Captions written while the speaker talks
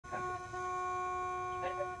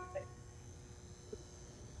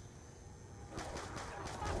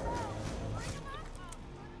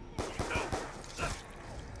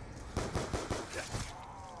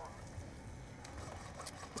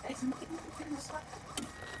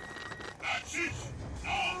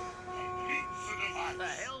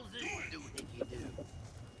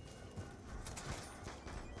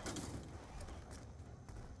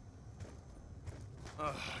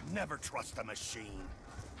never trust a machine.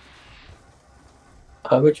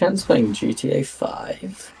 We're transferring GTA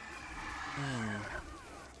 5.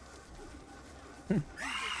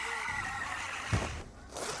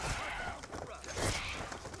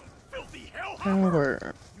 Filthy hell!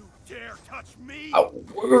 Power. You dare touch me?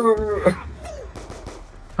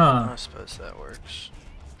 Huh. I suppose that works.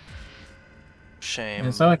 Shame.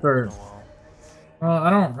 It's not like we're. Oh, well. Well, I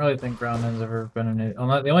don't really think ground end's ever been an issue.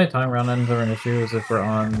 The only time ground end's ever an issue is if we're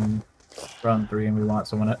on run 3 and we want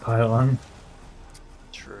someone at pylon.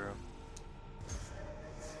 True.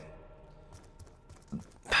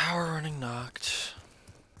 Power running knocked.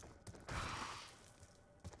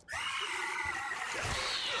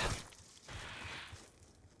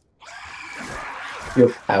 Your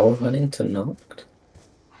power running to knocked?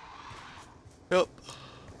 Yep.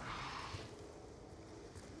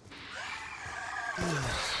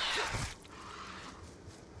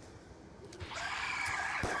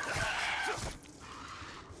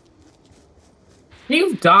 Can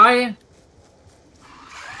you die?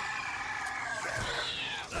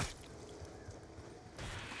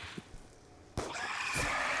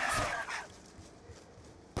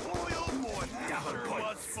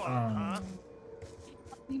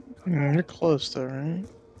 You're close though, right?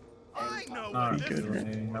 Not Pretty good, right?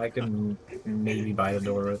 really. I can maybe buy the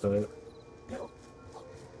door with it.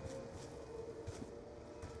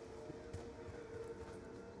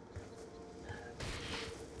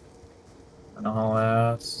 And all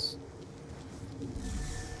ass.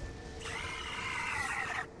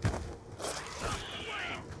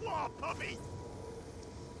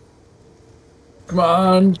 Come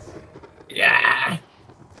on! Yeah!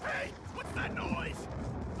 Hey, what's that noise?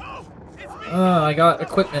 Oh, it's me. I got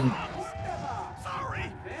equipment. Sorry.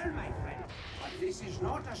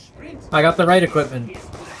 I got the right equipment.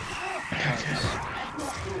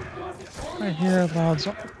 I hear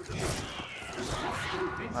loud.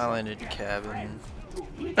 I landed cabin.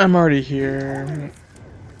 I'm already here.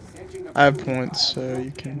 I have points, so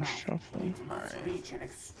you can shuffle. Alright.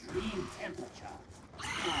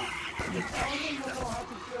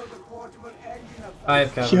 I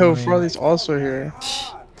have cabin. Yo, Farley's also here.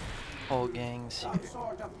 Whole gangs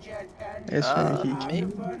here. It's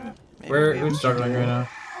Maybe. Who's struggling right now?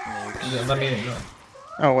 Maybe. Let me.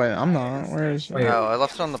 Oh wait, I'm not. Where is it? Wait. Oh, I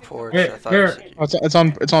left it on the porch. Here, I thought it was here.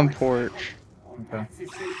 Oh, it's on porch. Okay.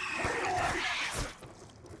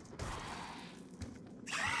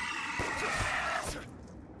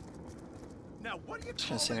 Now, what do you just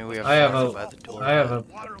gonna say maybe we have I have something by the door.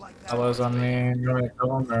 a fellows on me. You want me to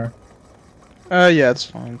kill them or? Yeah, it's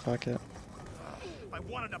fine. Fuck it. If I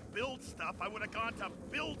wanted to build stuff, I would have gone to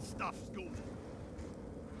build stuff school.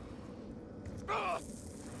 Ugh.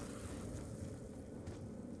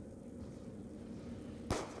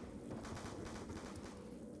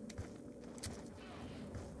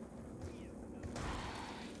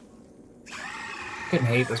 I can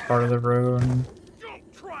hate this part of the road.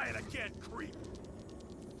 Don't try it again, creep.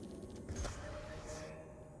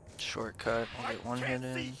 Shortcut. I'll get one hit Can't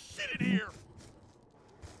in. see shit in here.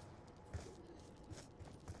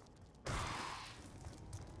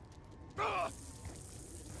 Ugh.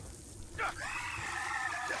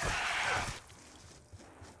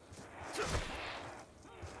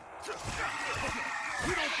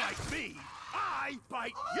 You don't bite me, I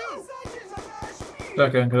bite you.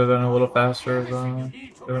 Second could have been a little faster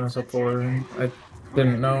doing us up forward. I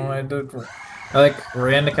didn't know I did. I like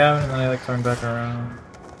ran the cabin and then I like turned back around.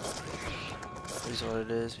 Is what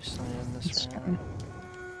it is. We still need in this It's round. fine.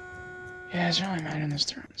 Yeah, it's really mad in this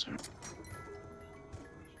turn. So.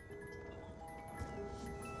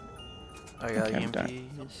 I got Okay, I'm done.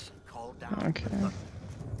 EMPs. Okay.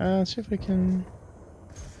 Let's see if we can.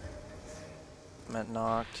 Met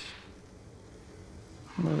knocked.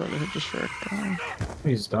 I'm gonna hit just for a gun.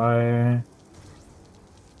 Please die.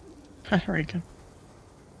 Hi, Reagan.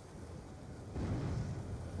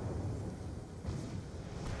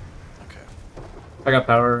 Okay. I got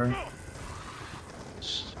power.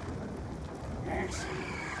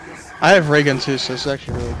 I have Reagan too, so it's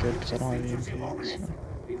actually really good because I don't have EMP.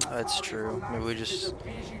 So. That's true. Maybe we just.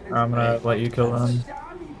 I'm gonna let you kill them.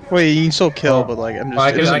 Wait, you can still kill, but like, I'm just, I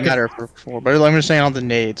it can- doesn't I can- matter for 4. But I'm just saying on the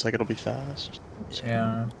nades, like, it'll be fast.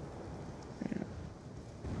 Yeah.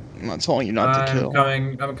 I'm not telling you not to kill.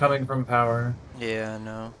 I'm coming from power. Yeah,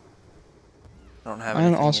 no. I don't have I'm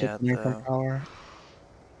anything also yet, coming from though. power.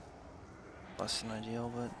 Less than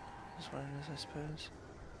ideal, but that's what it is, I suppose.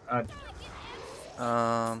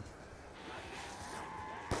 Uh,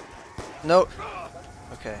 Nope.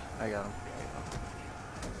 Okay, I got him.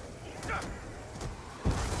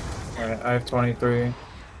 Alright, I have 23.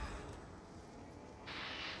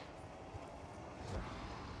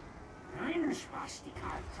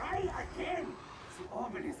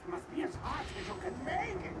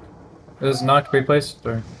 Is knocked replaced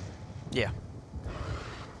or Yeah.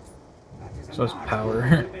 so it's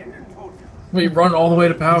power? We run all the way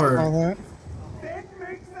to power. All that.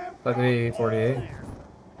 That'd be 48.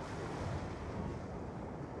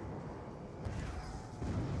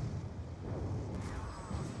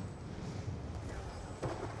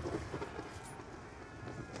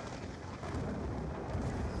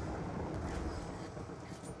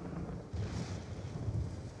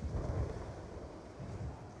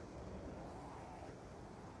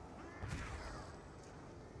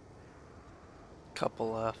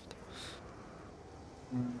 Couple left.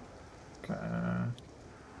 Okay.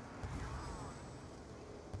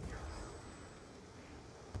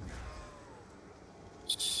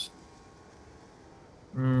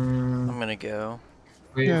 I'm gonna go.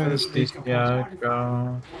 Wait Yeah, for this decent. Yeah,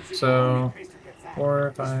 go. So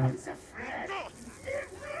 4, 5.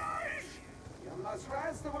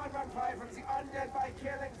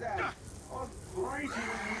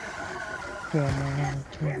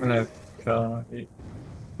 I'm gonna kill.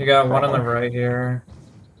 You got one on the right here.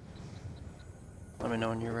 Let me know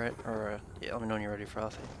when you're ready. Or yeah, let me know when you're ready,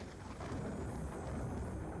 Frothy.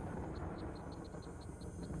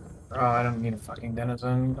 Oh, I don't need a fucking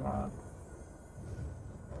denizen. Come on.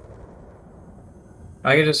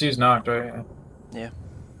 I could just use knocked, right? Yeah.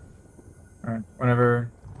 Alright, whenever.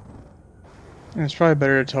 And it's probably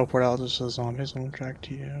better to teleport out just so zombies won't track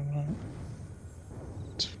to you, but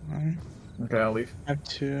it's fine. Okay, I'll leave. I have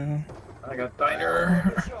 2. I got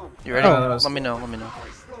diner. You ready? Oh, that was- Let me know. Let me know.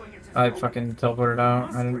 I fucking teleported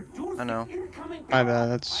out. I didn't. I know. My bad,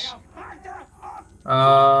 that's...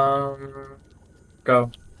 Go.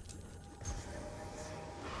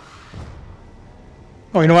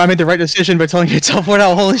 Oh, you know what? I made the right decision by telling you to teleport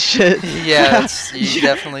out. Holy shit. Yeah, that's, you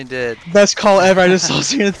definitely did. Best call ever. I just saw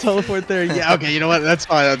you gonna teleport there. Yeah, okay, you know what? That's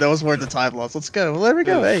fine. That was worth the time loss. Let's go. Well, there we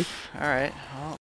go. Hey. All right.